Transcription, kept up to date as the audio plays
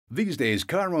These days,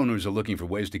 car owners are looking for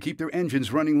ways to keep their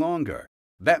engines running longer.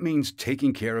 That means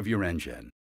taking care of your engine.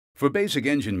 For basic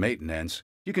engine maintenance,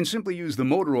 you can simply use the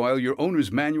motor oil your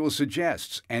owner's manual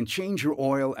suggests and change your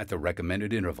oil at the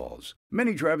recommended intervals.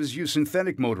 Many drivers use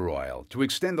synthetic motor oil to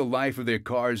extend the life of their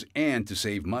cars and to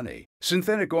save money.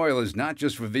 Synthetic oil is not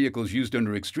just for vehicles used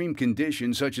under extreme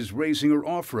conditions such as racing or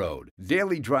off-road.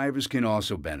 Daily drivers can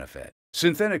also benefit.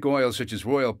 Synthetic oils such as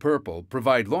Royal Purple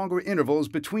provide longer intervals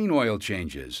between oil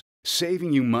changes,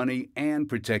 saving you money and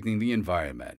protecting the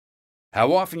environment.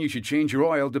 How often you should change your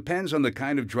oil depends on the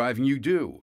kind of driving you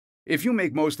do. If you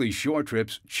make mostly short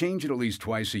trips, change it at least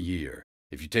twice a year.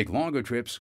 If you take longer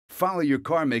trips, follow your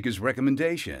car maker's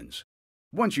recommendations.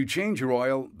 Once you change your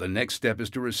oil, the next step is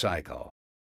to recycle.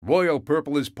 Royal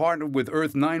Purple is partnered with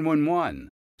Earth 911,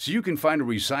 so you can find a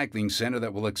recycling center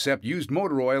that will accept used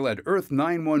motor oil at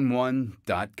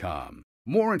earth911.com.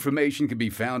 More information can be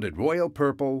found at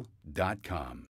royalpurple.com.